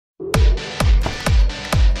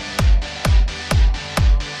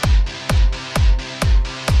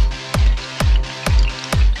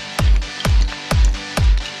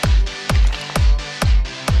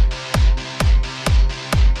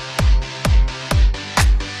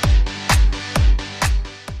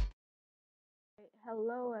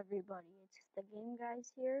Hello everybody, it's the Game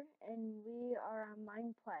Guys here, and we are on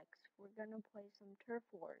Mineplex. We're gonna play some Turf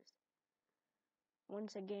Wars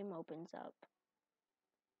once a game opens up.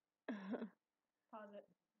 Pause it.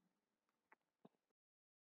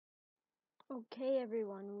 Okay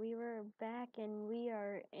everyone, we were back and we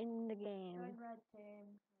are in the game. Join red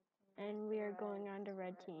team. And we are going on to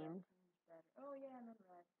red team. Oh yeah, I'm in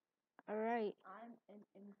red. Alright. I'm an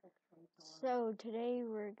infiltrator. So today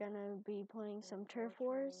we're gonna be playing some Turf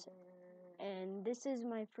Wars, and this is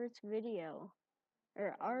my first video.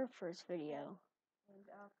 Or our first video. And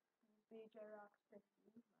BJ Rocks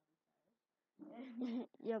 50.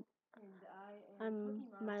 Yep. And I I'm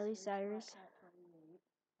am Miley Cyrus. Splatcat28.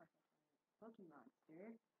 Cookie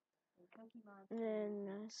Monster. And Cookie Monster. And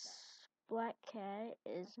then Splatcat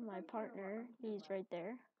is my partner. He's right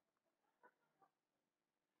there.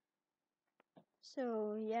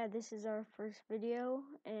 So yeah, this is our first video,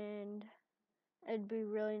 and it'd be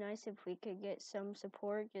really nice if we could get some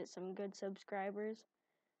support, get some good subscribers,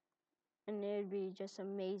 and it'd be just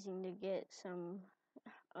amazing to get some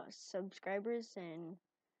subscribers and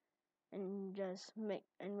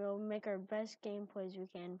we'll make our best gameplays we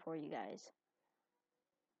can for you guys.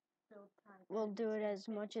 We'll do it as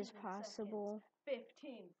much as possible.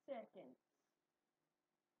 15 seconds.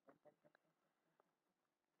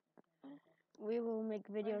 We will make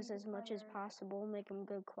videos as much as possible, make them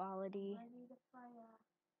good quality.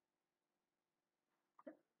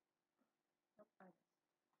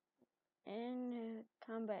 And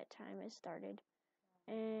combat time has started.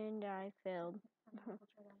 And I failed.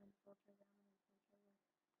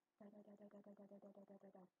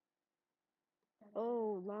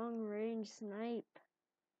 Oh, long range snipe.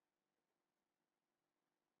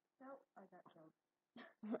 Nope, I got killed.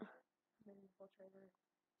 Infiltrator.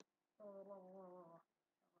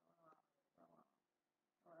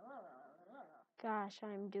 Gosh,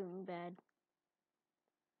 I'm doing bad.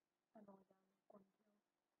 I'm only down one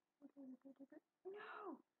kill.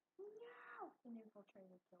 No! No! An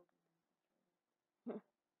infiltrator killed an infiltrator.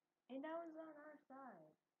 And that was on our side.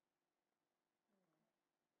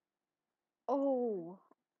 Oh,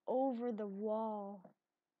 over the wall.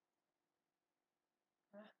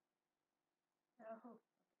 Oh, I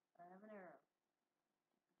have an arrow.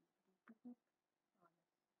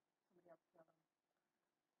 Somebody else killed him.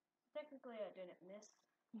 Technically, I didn't miss.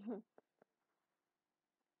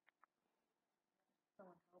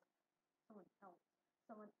 Someone help. Someone help.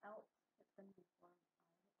 Someone else hit them before I hit them.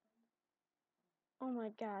 Oh my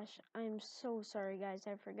gosh, I'm so sorry guys.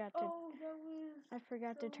 I forgot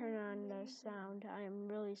to turn on the sound. I am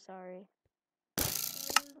really sorry.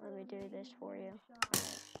 Let me do this for you.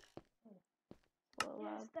 Alright.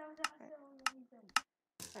 Yes, that was amazing.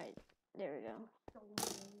 Alright, there we go. So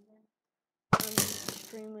amazing. I'm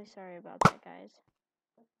extremely sorry about that, guys.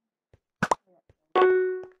 I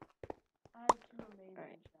had two amazing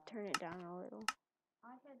shots. Turn it down a little.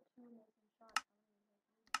 I had two amazing shots.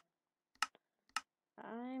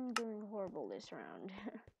 I'm doing horrible this round.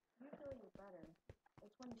 Usually you're better.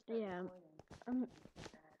 It's when you start recording.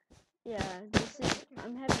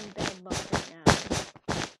 I'm having bad luck right now.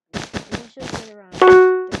 I usually get around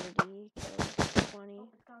 30 kills, 20. Oh,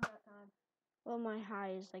 it's combat time. Well, my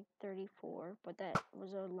high is like 34, but that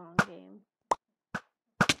was a long game.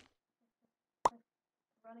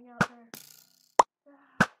 Running out there.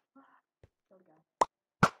 Kill the guy.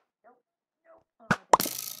 Nope. Nope. Oh, I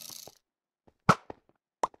did.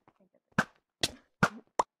 Can't get there.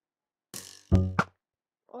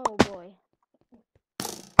 Oh boy.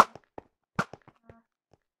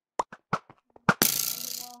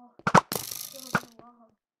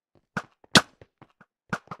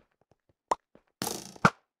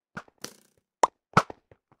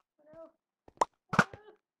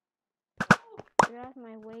 Get out of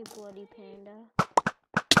my way, bloody panda.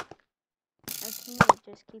 Our teammate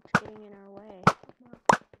just keeps getting in our way.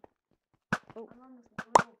 Oh. I'm on this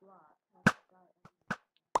little block.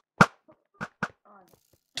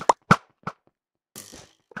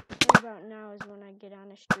 Right about now is when I get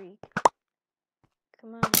on a streak.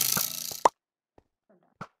 Come on.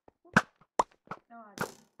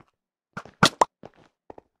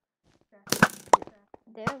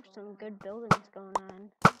 They have some good buildings going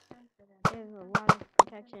on. They have a lot of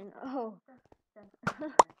protection. Oh.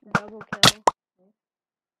 Double kill.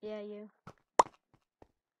 Yeah, you.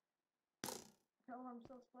 No, I'm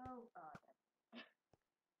so slow.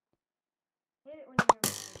 Hit it when you're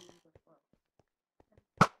slow.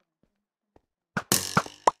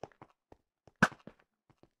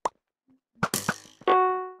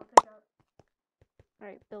 I'll take out.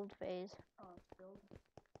 Alright, build phase. Oh, build.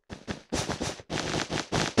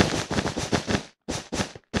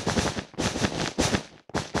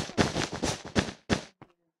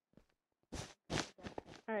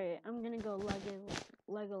 Alright, I'm gonna go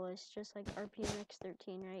Legolas, just like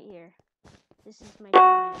RPMX13 right here. This is my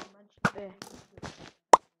command.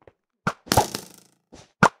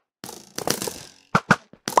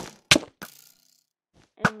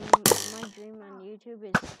 And my dream on YouTube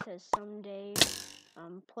is to someday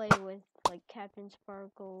play with like Captain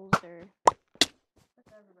Sparkles or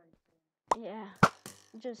yeah,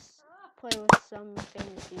 just play with some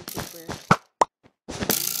famous YouTuber.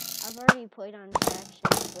 I've already played on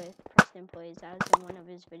Factions with Preston Plays. I was in one of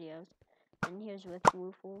his videos, and here's with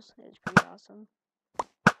Woofles. It's pretty awesome.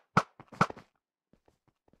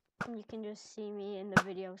 And you can just see me in the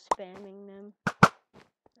video spamming them.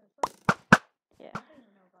 Yeah.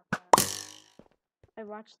 I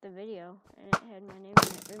watched the video and it had my name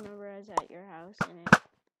in it. Remember I was at your house and it.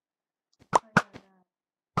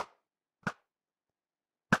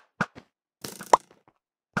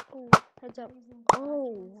 Oh, heads up.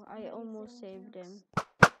 Oh, I almost saved him.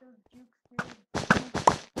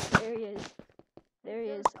 There he is. There he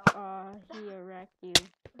is. Aw, he wrecked you.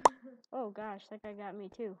 Oh gosh, that guy got me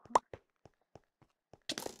too.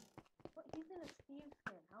 What? He's in a Steve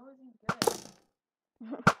skin. How is he good?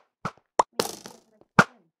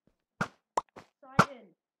 Poseidon!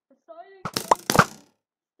 Poseidon killed me!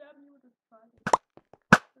 Stab me with his trident.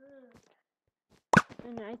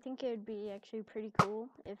 And I think it would be actually pretty cool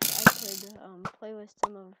if I could play with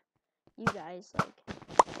some of you guys. Like,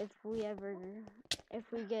 if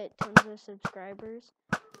we get tons of subscribers,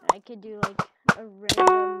 I could do like a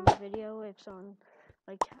random video if someone,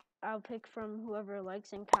 like, I'll pick from whoever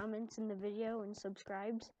likes and comments in the video and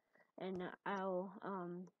subscribes, and I'll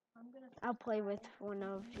play with one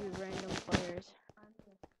of you random players.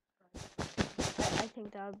 I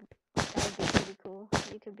think that would be pretty cool.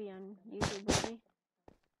 You could be on YouTube with me.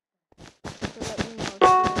 So let me know if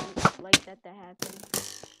you would like that to happen.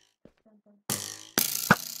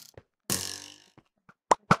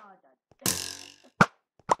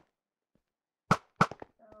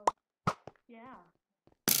 So, yeah.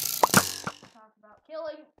 Talk about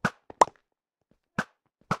killing.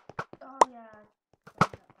 Oh, yeah. Oh, I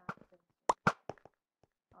got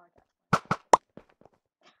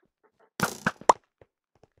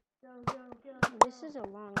Go. This is a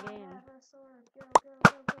long game. I have a sword. Go.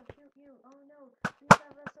 Shoot you. Oh no. You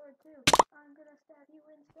have a sword too. I'm gonna stab you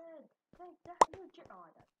instead. Take that, you jerk. Oh, I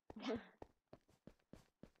got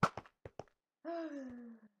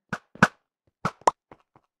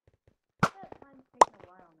That time's taking a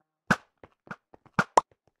while now.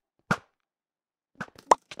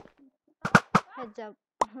 Heads up.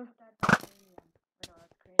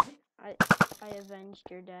 That's crazy. I avenged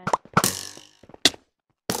your death.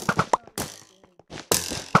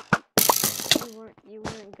 You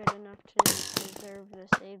weren't good enough to deserve the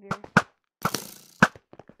savior.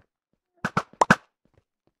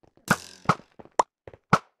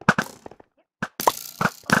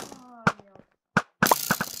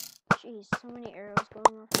 Jeez, so many arrows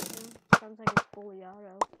going off right now. Sounds like it's fully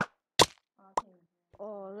auto.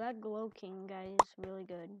 Oh, that Glow King guy is really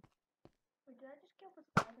good. Wait, did I just kill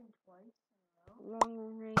Poseidon twice in a row?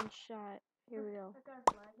 Long range shot. Here we go. That guy's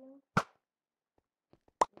lagging.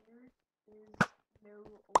 There is no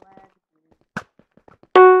lag, dude.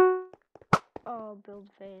 Oh, build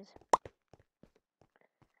phase.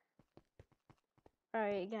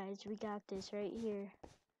 Alright guys, we got this right here.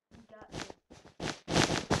 We got this.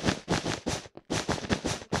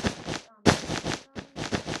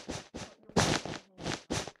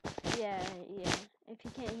 Yeah. If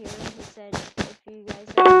you can't hear him, he said if you guys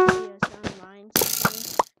ever see us online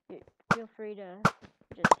sometimes, feel free to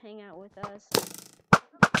just hang out with us.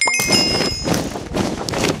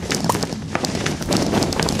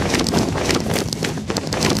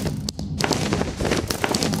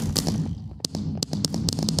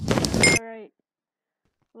 Alright.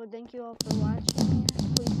 Well, thank you all for watching.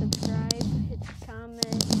 Please subscribe, hit the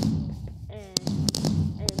comment, and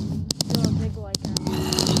do a big like on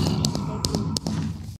it.